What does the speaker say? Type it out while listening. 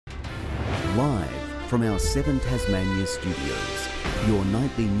Live from our 7 Tasmania studios, your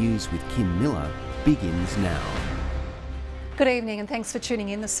nightly news with Kim Miller begins now. Good evening and thanks for tuning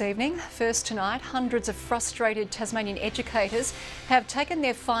in this evening. First tonight, hundreds of frustrated Tasmanian educators have taken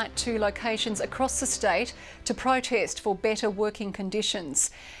their fight to locations across the state to protest for better working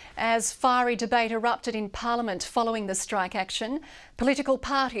conditions. As fiery debate erupted in Parliament following the strike action, political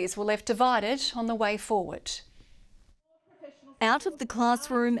parties were left divided on the way forward. Out of the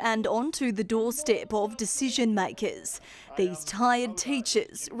classroom and onto the doorstep of decision makers, these tired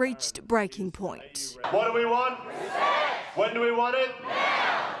teachers reached breaking point. What do we want? When do we want it?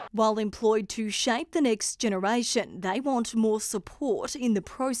 Now! While employed to shape the next generation, they want more support in the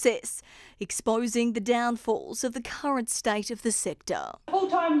process, exposing the downfalls of the current state of the sector.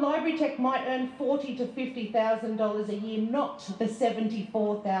 Full-time library tech might earn $40,000 to $50,000 a year, not the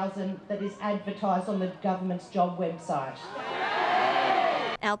 $74,000 that is advertised on the government's job website.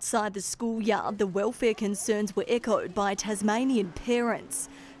 Outside the schoolyard, the welfare concerns were echoed by Tasmanian parents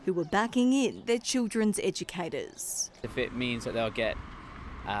who were backing in their children's educators. If it means that they'll get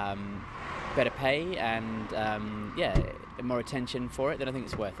better pay and more attention for it, then I think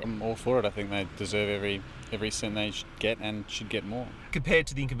it's worth it. I'm all for it. I think they deserve every cent they should get and should get more. Compared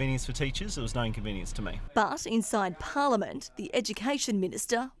to the inconvenience for teachers, it was no inconvenience to me. But inside Parliament, the Education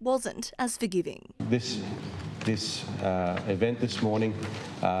Minister wasn't as forgiving. This event this morning,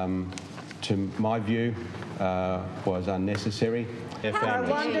 to my view, was unnecessary. No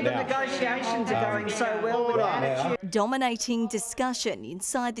wonder the negotiations are going so well with attitude. Dominating discussion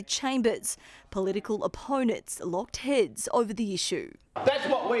inside the chambers, political opponents locked heads over the issue. That's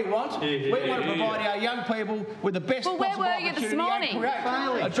what we want. We want to provide our young people with the best possible opportunity and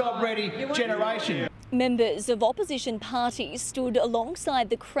create a job-ready generation. Members of opposition parties stood alongside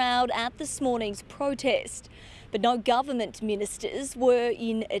the crowd at this morning's protest, but no government ministers were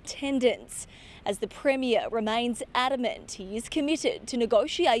in attendance, as the Premier remains adamant he is committed to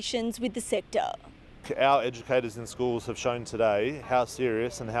negotiations with the sector. Our educators in schools have shown today how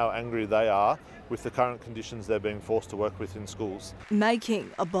serious and how angry they are with the current conditions they're being forced to work with in schools. Making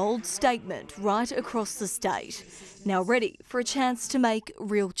a bold statement right across the state, now ready for a chance to make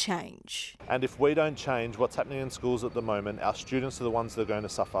real change. And if we don't change what's happening in schools at the moment, our students are the ones that are going to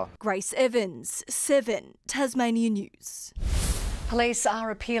suffer. Grace Evans, 7 Tasmania News. Police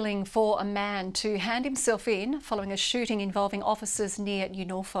are appealing for a man to hand himself in following a shooting involving officers near New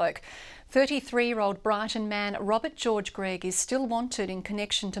Norfolk. 33-year-old Brighton man Robert George Gregg is still wanted in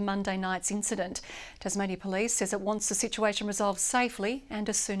connection to Monday night's incident. Tasmania Police says it wants the situation resolved safely and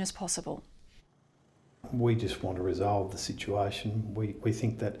as soon as possible. We just want to resolve the situation. We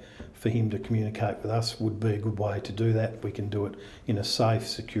think that for him to communicate with us would be a good way to do that. We can do it in a safe,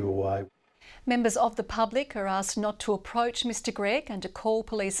 secure way. Members of the public are asked not to approach Mr Gregg and to call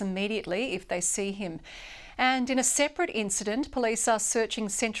police immediately if they see him. And in a separate incident, police are searching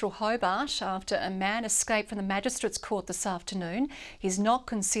central Hobart after a man escaped from the Magistrates Court this afternoon. He's not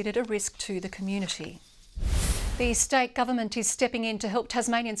considered a risk to the community. The state government is stepping in to help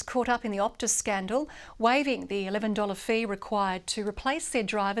Tasmanians caught up in the Optus scandal, waiving the $11 fee required to replace their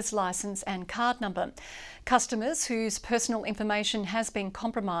driver's licence and card number. Customers whose personal information has been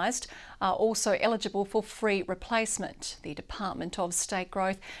compromised are also eligible for free replacement. The Department of State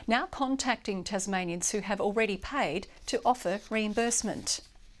Growth now contacting Tasmanians who have already paid to offer reimbursement.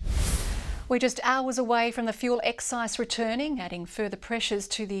 We're just hours away from the fuel excise returning, adding further pressures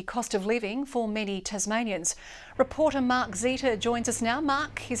to the cost of living for many Tasmanians. Reporter Mark Zeta joins us now.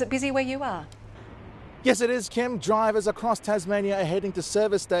 Mark, is it busy where you are? Yes, it is, Kim. Drivers across Tasmania are heading to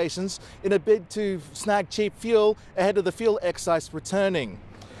service stations in a bid to snag cheap fuel ahead of the fuel excise returning.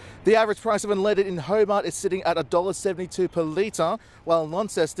 The average price of unleaded in Hobart is sitting at $1.72 per litre, while in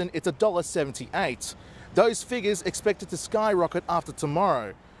Launceston it's $1.78. Those figures expected to skyrocket after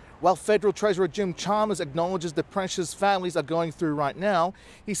tomorrow. While Federal Treasurer Jim Chalmers acknowledges the pressures families are going through right now,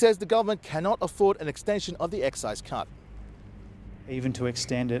 he says the government cannot afford an extension of the excise cut. Even to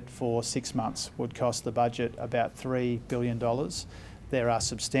extend it for 6 months would cost the budget about $3 billion. There are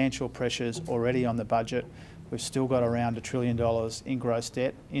substantial pressures already on the budget. We've still got around $1 trillion in gross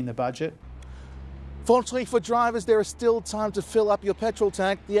debt in the budget. Fortunately for drivers, there is still time to fill up your petrol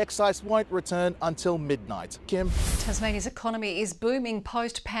tank. The excise won't return until midnight. Kim? Tasmania's economy is booming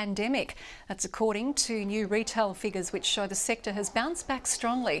post-pandemic. That's according to new retail figures which show the sector has bounced back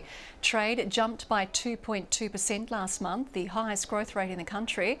strongly. Trade jumped by 2.2% last month, the highest growth rate in the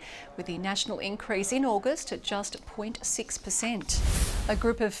country, with the national increase in August at just 0.6%. A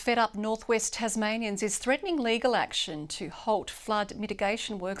group of fed-up northwest Tasmanians is threatening legal action to halt flood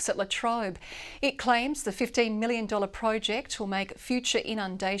mitigation works at Latrobe. It claims the $15 million project will make future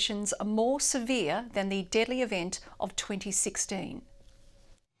inundations more severe than the deadly event of 2016.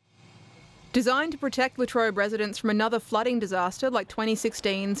 Designed to protect Latrobe residents from another flooding disaster like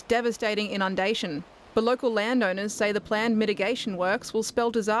 2016's devastating inundation. But local landowners say the planned mitigation works will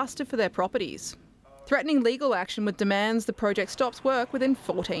spell disaster for their properties, threatening legal action with demands the project stops work within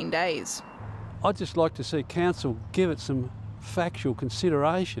 14 days. I'd just like to see council give it some factual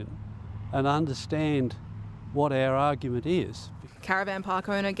consideration and understand what our argument is. Caravan park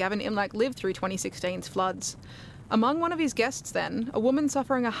owner Gavin Imlach lived through 2016's floods. Among one of his guests then, a woman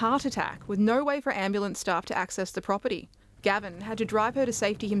suffering a heart attack with no way for ambulance staff to access the property. Gavin had to drive her to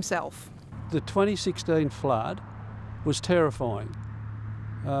safety himself. The 2016 flood was terrifying.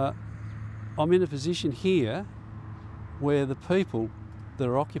 I'm in a position here where the people that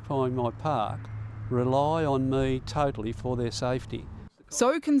are occupying my park rely on me totally for their safety.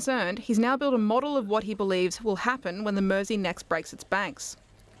 So concerned, he's now built a model of what he believes will happen when the Mersey next breaks its banks,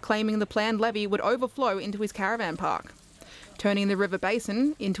 claiming the planned levee would overflow into his caravan park, turning the river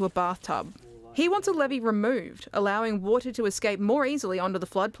basin into a bathtub. He wants a levee removed, allowing water to escape more easily onto the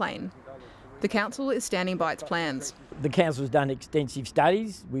floodplain. The council is standing by its plans. The council's done extensive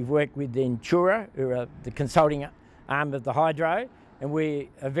studies. We've worked with the Insurer, who are the consulting arm of the hydro, and we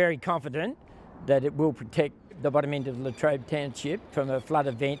are very confident that it will protect the bottom end of Latrobe Township from a flood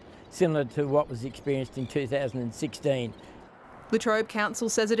event similar to what was experienced in 2016. Latrobe Council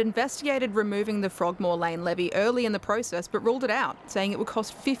says it investigated removing the Frogmore Lane levee early in the process but ruled it out, saying it would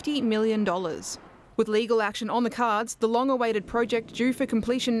cost $50 million. With legal action on the cards, the long-awaited project due for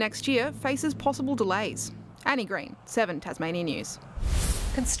completion next year faces possible delays. Annie Green, 7 Tasmania News.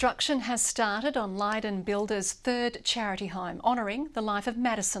 Construction has started on Lydon Builders' third charity home, honouring the life of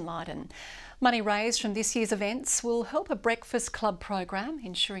Madison Lydon. Money raised from this year's events will help a breakfast club program,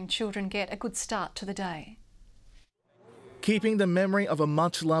 ensuring children get a good start to the day. Keeping the memory of a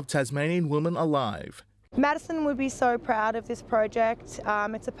much-loved Tasmanian woman alive. Madison would be so proud of this project.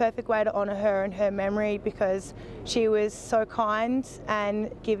 It's a perfect way to honour her and her memory because she was so kind and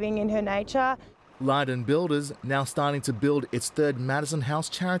giving in her nature. Lydon Builders now starting to build its third Madison House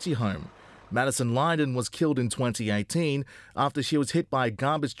charity home. Madison Lydon was killed in 2018 after she was hit by a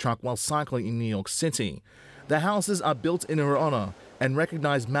garbage truck while cycling in New York City. The houses are built in her honour and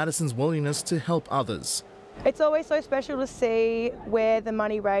recognise Madison's willingness to help others. It's always so special to see where the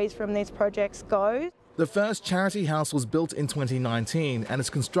money raised from these projects goes. The first charity house was built in 2019 and is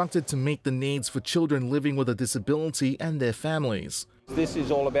constructed to meet the needs for children living with a disability and their families. This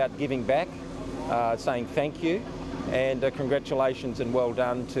is all about giving back, saying thank you and congratulations and well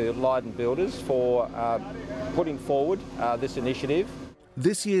done to Lydon Builders for putting forward this initiative.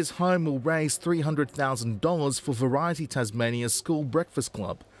 This year's home will raise $300,000 for Variety Tasmania's School Breakfast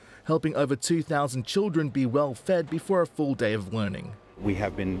Club, helping over 2,000 children be well fed before a full day of learning. We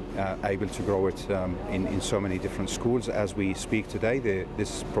have been able to grow it in so many different schools. As we speak today,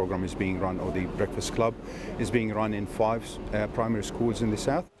 this program is being run, or the Breakfast Club is being run in 5 primary schools in the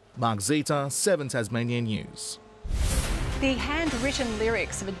south. Mark Zeta, 7 Tasmania News. The handwritten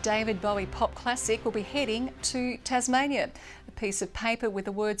lyrics of a David Bowie pop classic will be heading to Tasmania. A piece of paper with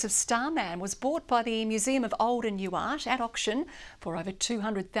the words of Starman was bought by the Museum of Old and New Art at auction for over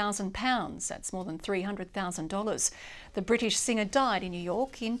 £200,000. That's more than $300,000. The British singer died in New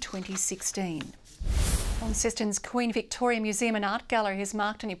York in 2016. Launceston's Queen Victoria Museum and Art Gallery has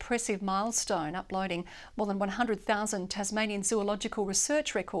marked an impressive milestone, uploading more than 100,000 Tasmanian zoological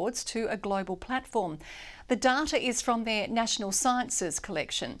research records to a global platform. The data is from their National Sciences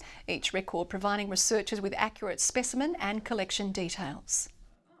collection, each record providing researchers with accurate specimen and collection details.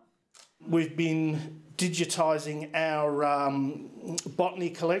 We've been digitising our botany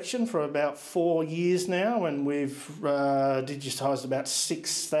collection for about 4 years now, and we've digitised about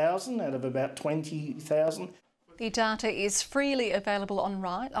 6,000 out of about 20,000. The data is freely available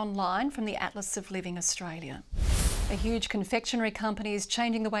online from the Atlas of Living Australia. A huge confectionery company is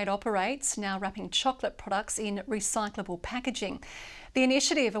changing the way it operates, now wrapping chocolate products in recyclable packaging. The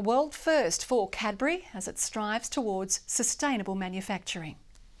initiative, a world first for Cadbury, as it strives towards sustainable manufacturing.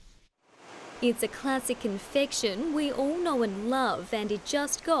 It's a classic confection we all know and love, and it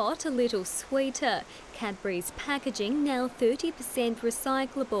just got a little sweeter. Cadbury's packaging now 30%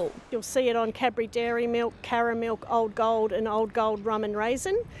 recyclable. You'll see it on Cadbury Dairy Milk, Caramilk, Old Gold and Old Gold Rum and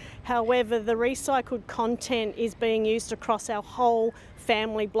Raisin. However, the recycled content is being used across our whole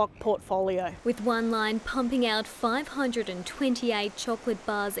family block portfolio. With one line pumping out 528 chocolate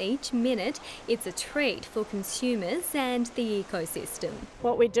bars each minute, it's a treat for consumers and the ecosystem.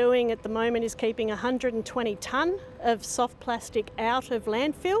 What we're doing at the moment is keeping 120 tonne of soft plastic out of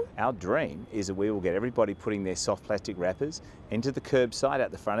landfill. Our dream is that we will get everybody putting their soft plastic wrappers into the curbside at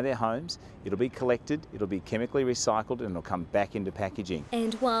the front of their homes. It'll be collected, it'll be chemically recycled, and it'll come back into packaging.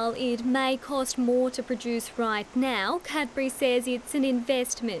 And while it may cost more to produce right now, Cadbury says it's an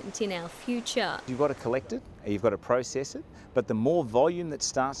investment in our future. You've got to collect it, you've got to process it, but the more volume that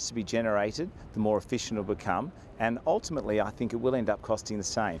starts to be generated, the more efficient it'll become, and ultimately I think it will end up costing the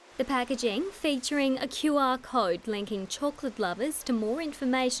same. The packaging featuring a QR code linking chocolate lovers to more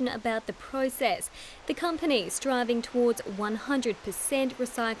information about the process. The company striving towards 100%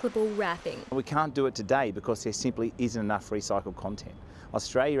 recyclable wrapping. We can't do it today because there simply isn't enough recycled content.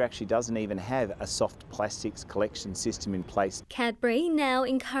 Australia actually doesn't even have a soft plastics collection system in place. Cadbury now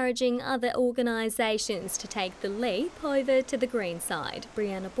encouraging other organisations to take the leap over to the green side.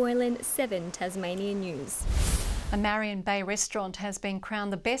 Brianna Boylan, 7 Tasmania News. A Marion Bay restaurant has been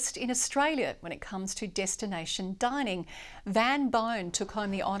crowned the best in Australia when it comes to destination dining. Van Bone took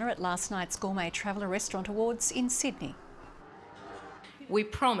home the honour at last night's Gourmet Traveller Restaurant Awards in Sydney. We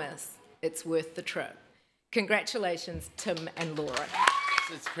promise it's worth the trip. Congratulations, Tim and Laura.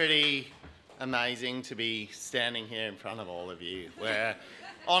 It's pretty amazing to be standing here in front of all of you. We're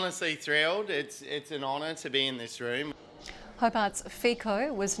honestly thrilled. It's an honour to be in this room. Hobart's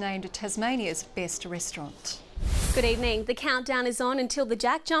Fico was named Tasmania's best restaurant. Good evening. The countdown is on until the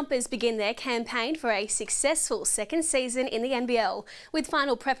Jack Jumpers begin their campaign for a successful second season in the NBL. With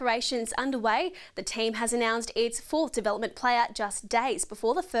final preparations underway, the team has announced its 4th development player just days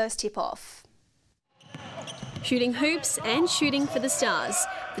before the first tip-off. Shooting hoops and shooting for the stars.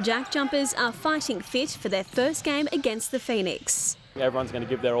 The Jack Jumpers are fighting fit for their first game against the Phoenix. Everyone's going to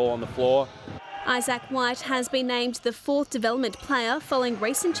give their all on the floor. Isaac White has been named the 4th development player following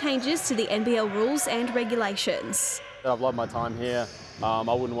recent changes to the NBL rules and regulations. I've loved my time here. I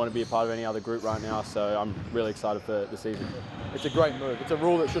wouldn't want to be a part of any other group right now, so I'm really excited for the season. It's a great move. It's a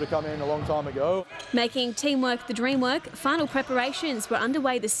rule that should have come in a long time ago. Making teamwork the dream work, final preparations were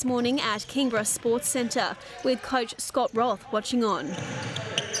underway this morning at Kingborough Sports Centre, with coach Scott Roth watching on.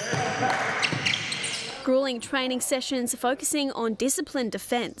 Gruelling training sessions focusing on disciplined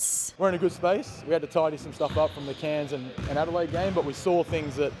defence. We're in a good space. We had to tidy some stuff up from the Cairns and Adelaide game, but we saw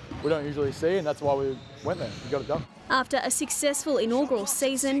things that we don't usually see, and that's why we went there. We got it done. After a successful inaugural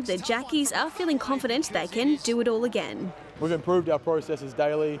season, the Jackies are feeling confident they can do it all again. We've improved our processes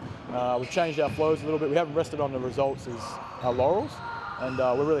daily. We've changed our flows a little bit. We haven't rested on the results as our laurels, and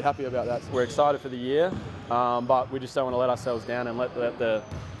we're really happy about that. We're excited for the year, but we just don't want to let ourselves down and let the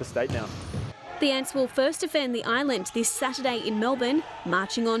state down. The Ants will first defend the island this Saturday in Melbourne,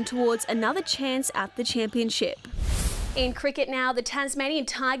 marching on towards another chance at the championship. In cricket now, the Tasmanian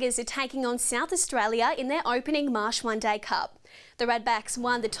Tigers are taking on South Australia in their opening Marsh One Day Cup. The Redbacks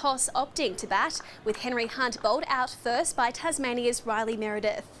won the toss, opting to bat, with Henry Hunt bowled out first by Tasmania's Riley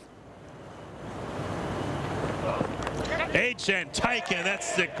Meredith. Edge and taken,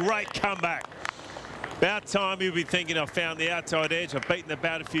 that's the great comeback. About time you'll be thinking I've found the outside edge. I've beaten the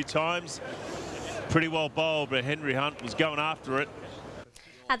bat a few times. Pretty well bowled, but Henry Hunt was going after it.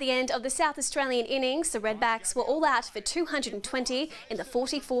 At the end of the South Australian innings, the Redbacks were all out for 220 in the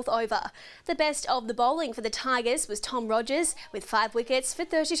 44th over. The best of the bowling for the Tigers was Tom Rogers, with 5 wickets for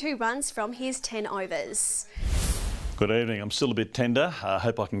 32 runs from his 10 overs. Good evening. I'm still a bit tender. I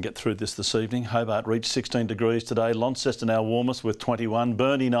hope I can get through this evening. Hobart reached 16 degrees today. Launceston our warmest with 21.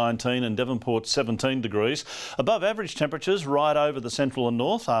 Burnie 19 and Devonport 17 degrees. Above average temperatures right over the central and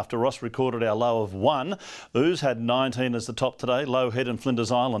north after Ross recorded our low of 1. Ouse had 19 as the top today. Low Head and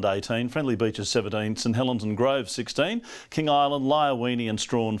Flinders Island 18. Friendly Beaches 17. St Helens and Grove 16. King Island, Lyoweeney and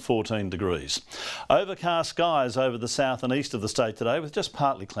Strawn 14 degrees. Overcast skies over the south and east of the state today with just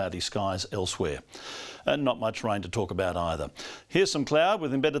partly cloudy skies elsewhere. And not much rain to talk about either. Here's some cloud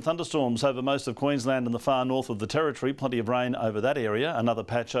with embedded thunderstorms over most of Queensland and the far north of the Territory. Plenty of rain over that area. Another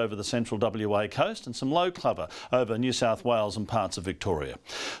patch over the central WA coast and some low cover over New South Wales and parts of Victoria.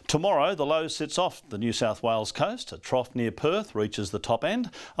 Tomorrow the low sits off the New South Wales coast. A trough near Perth reaches the top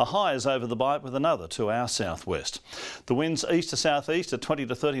end. A high is over the Bight with another to our southwest. The winds east to southeast at 20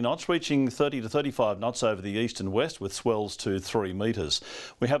 to 30 knots, reaching 30 to 35 knots over the east and west with swells to 3 metres.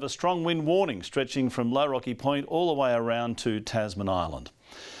 We have a strong wind warning stretching from Low Rocky Point all the way around to Tasman Island.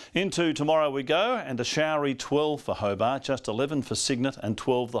 Into tomorrow we go, and a showery 12 for Hobart, just 11 for Cygnet and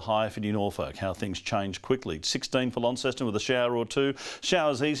 12 the high for New Norfolk. How things change quickly. 16 for Launceston with a shower or two.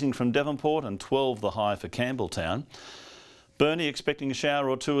 Showers easing from Devonport and 12 the high for Campbelltown. Burnie expecting a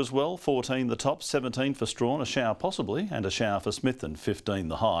shower or two as well, 14 the top, 17 for Strawn, a shower possibly, and a shower for Smithton, 15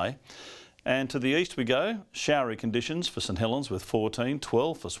 the high. And to the east we go, showery conditions for St Helens with 14,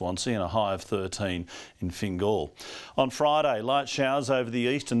 12 for Swansea and a high of 13 in Fingal. On Friday, light showers over the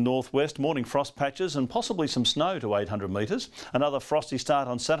east and northwest, morning frost patches and possibly some snow to 800 metres. Another frosty start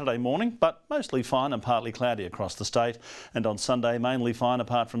on Saturday morning, but mostly fine and partly cloudy across the state. And on Sunday, mainly fine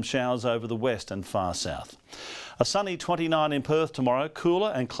apart from showers over the west and far south. A sunny 29 in Perth tomorrow,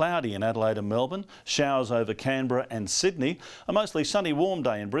 cooler and cloudy in Adelaide and Melbourne, showers over Canberra and Sydney, a mostly sunny warm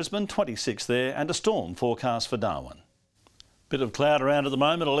day in Brisbane, 26 there, and a storm forecast for Darwin. Bit of cloud around at the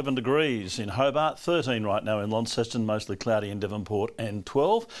moment, 11 degrees in Hobart, 13 right now in Launceston, mostly cloudy in Devonport and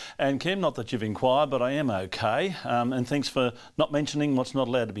 12. And Kim, not that you've inquired, but I am okay. And thanks for not mentioning what's not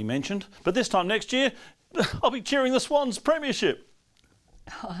allowed to be mentioned. But this time next year, I'll be cheering the Swans premiership.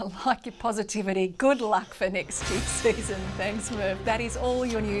 I like your positivity. Good luck for next year's season. Thanks, Merv. That is all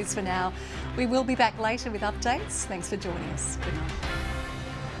your news for now. We will be back later with updates. Thanks for joining us. Good night.